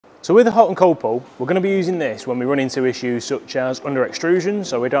So with the hot and cold pull, we're going to be using this when we run into issues such as under extrusion,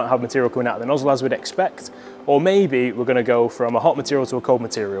 so we don't have material coming out of the nozzle as we'd expect, or maybe we're going to go from a hot material to a cold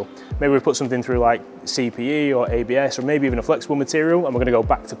material. Maybe we put something through like CPE or ABS, or maybe even a flexible material, and we're going to go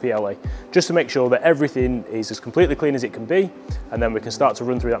back to PLA, just to make sure that everything is as completely clean as it can be, and then we can start to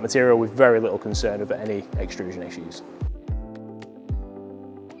run through that material with very little concern of any extrusion issues.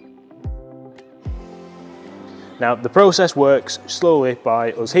 Now, the process works slowly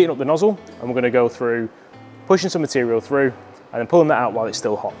by us heating up the nozzle, and we're going to go through pushing some material through and then pulling that out while it's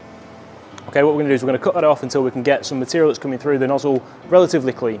still hot. Okay, what we're going to do is we're going to cut that off until we can get some material that's coming through the nozzle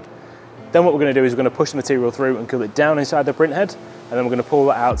relatively clean. Then what we're going to do is we're going to push the material through and cool it down inside the print head, and then we're going to pull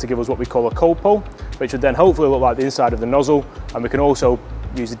that out to give us what we call a cold pull, which would then hopefully look like the inside of the nozzle, and we can also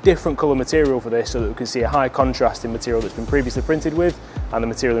use a different colour material for this so that we can see a high contrast in material that's been previously printed with and the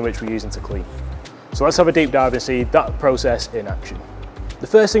material in which we're using to clean. So let's have a deep dive and see that process in action. The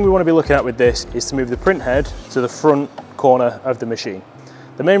first thing we want to be looking at with this is to move the print head to the front corner of the machine.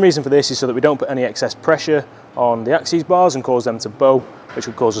 The main reason for this is so that we don't put any excess pressure on the axes bars and cause them to bow, which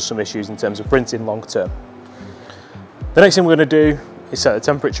would cause us some issues in terms of printing long term. The next thing we're going to do is set the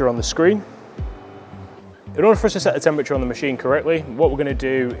temperature on the screen. In order for us to set the temperature on the machine correctly, what we're going to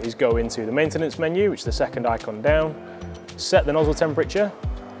do is go into the maintenance menu, which is the second icon down, set the nozzle temperature,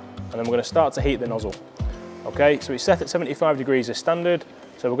 and then we're going to start to heat the nozzle. Okay, so it's set at 75 degrees as standard,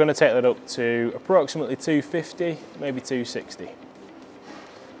 so we're going to take that up to approximately 250, maybe 260. So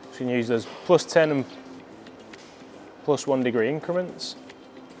you can use those +10 and +1 degree increments.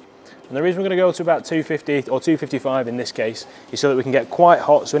 And the reason we're going to go to about 250 or 255 in this case is so that we can get quite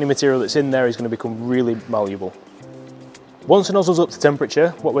hot, so any material that's in there is going to become really malleable. Once the nozzle's up to temperature,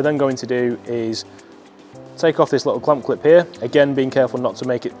 what we're then going to do is take off this little clamp clip here, again being careful not to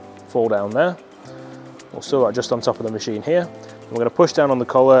make it fall down there. We'll store that just on top of the machine here. And we're going to push down on the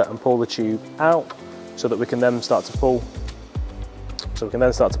collar and pull the tube out so that we can then start to pull, so we can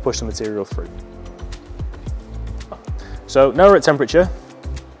then start to push the material through. So now we're at temperature.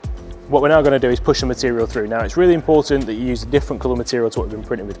 What we're now going to do is push the material through. Now it's really important that you use a different colour material to what we've been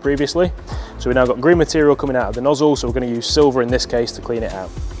printing with previously. So we've now got green material coming out of the nozzle, so we're going to use silver in this case to clean it out.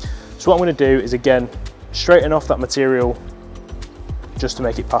 So what I'm going to do is again straighten off that material just to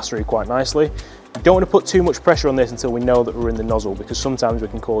make it pass through quite nicely. You don't want to put too much pressure on this until we know that we're in the nozzle, because sometimes we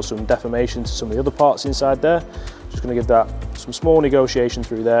can cause some deformation to some of the other parts inside there. Just going to give that some small negotiation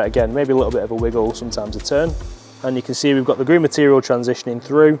through there. Again, maybe a little bit of a wiggle, sometimes a turn. And you can see we've got the green material transitioning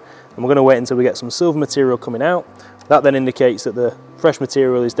through, and we're going to wait until we get some silver material coming out. That then indicates that the fresh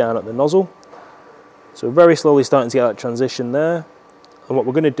material is down at the nozzle. So we're very slowly starting to get that transition there. And what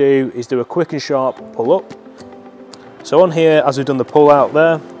we're going to do is do a quick and sharp pull up. So on here, as we've done the pull out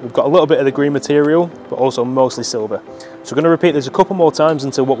there, we've got a little bit of the green material, but also mostly silver. So we're going to repeat this a couple more times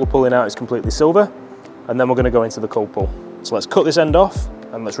until what we're pulling out is completely silver, and then we're going to go into the cold pull. So let's cut this end off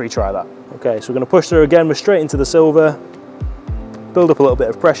and let's retry that. Okay, so we're going to push through again, we're straight into the silver, build up a little bit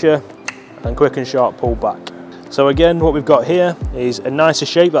of pressure, and quick and sharp pull back. So again, what we've got here is a nicer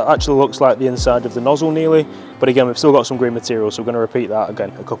shape that actually looks like the inside of the nozzle nearly, but again, we've still got some green material, so we're going to repeat that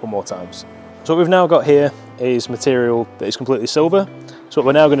again a couple more times. So what we've now got here is material that is completely silver. So what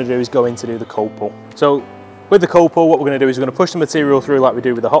we're now going to do is go in to do the cold pull. So with the cold pull, what we're going to do is we're going to push the material through like we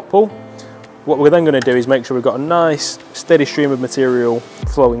do with the hot pull. What we're then going to do is make sure we've got a nice steady stream of material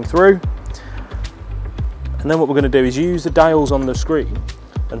flowing through. And then what we're going to do is use the dials on the screen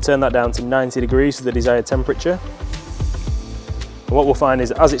and turn that down to 90 degrees to the desired temperature. And what we'll find is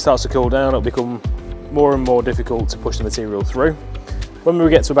that as it starts to cool down, it'll become more and more difficult to push the material through. When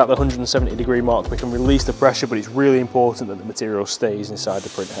we get to about the 170 degree mark, we can release the pressure, but it's really important that the material stays inside the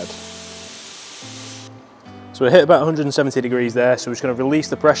print head. So we hit about 170 degrees there, so we're just going to release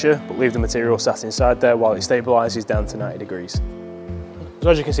the pressure, but leave the material sat inside there while it stabilises down to 90 degrees. So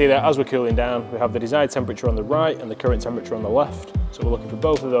as you can see there, as we're cooling down, we have the desired temperature on the right and the current temperature on the left. So we're looking for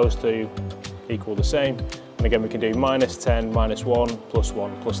both of those to equal the same. And again, we can do -10, -1,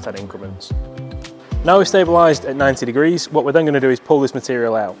 +1, +10 increments. Now we've stabilised at 90 degrees, what we're then going to do is pull this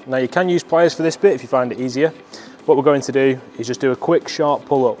material out. Now you can use pliers for this bit if you find it easier. What we're going to do is just do a quick sharp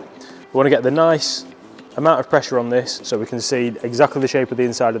pull up. We want to get the nice amount of pressure on this so we can see exactly the shape of the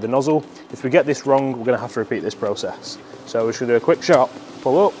inside of the nozzle. If we get this wrong, we're going to have to repeat this process. So we're just going to do a quick sharp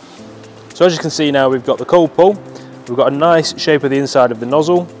pull up. So as you can see now, we've got the cold pull. We've got a nice shape of the inside of the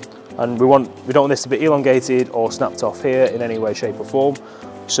nozzle, and we don't want this to be elongated or snapped off here in any way, shape or form.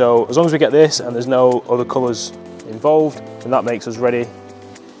 So as long as we get this and there's no other colours involved, then that makes us ready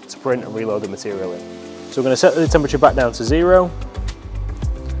to print and reload the material in. So we're going to set the temperature back down to 0.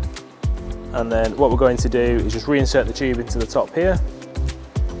 And then what we're going to do is just reinsert the tube into the top here.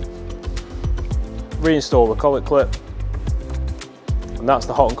 reinstall the collet clip, and that's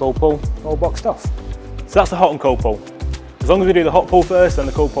the hot and cold pull all boxed off. So that's the hot and cold pull. As long as we do the hot pull first and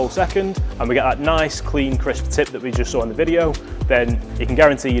the cold pull second, and we get that nice, clean, crisp tip that we just saw in the video, then you can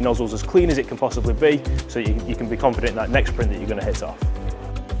guarantee your nozzle's as clean as it can possibly be, so you can be confident in that next print that you're going to hit off.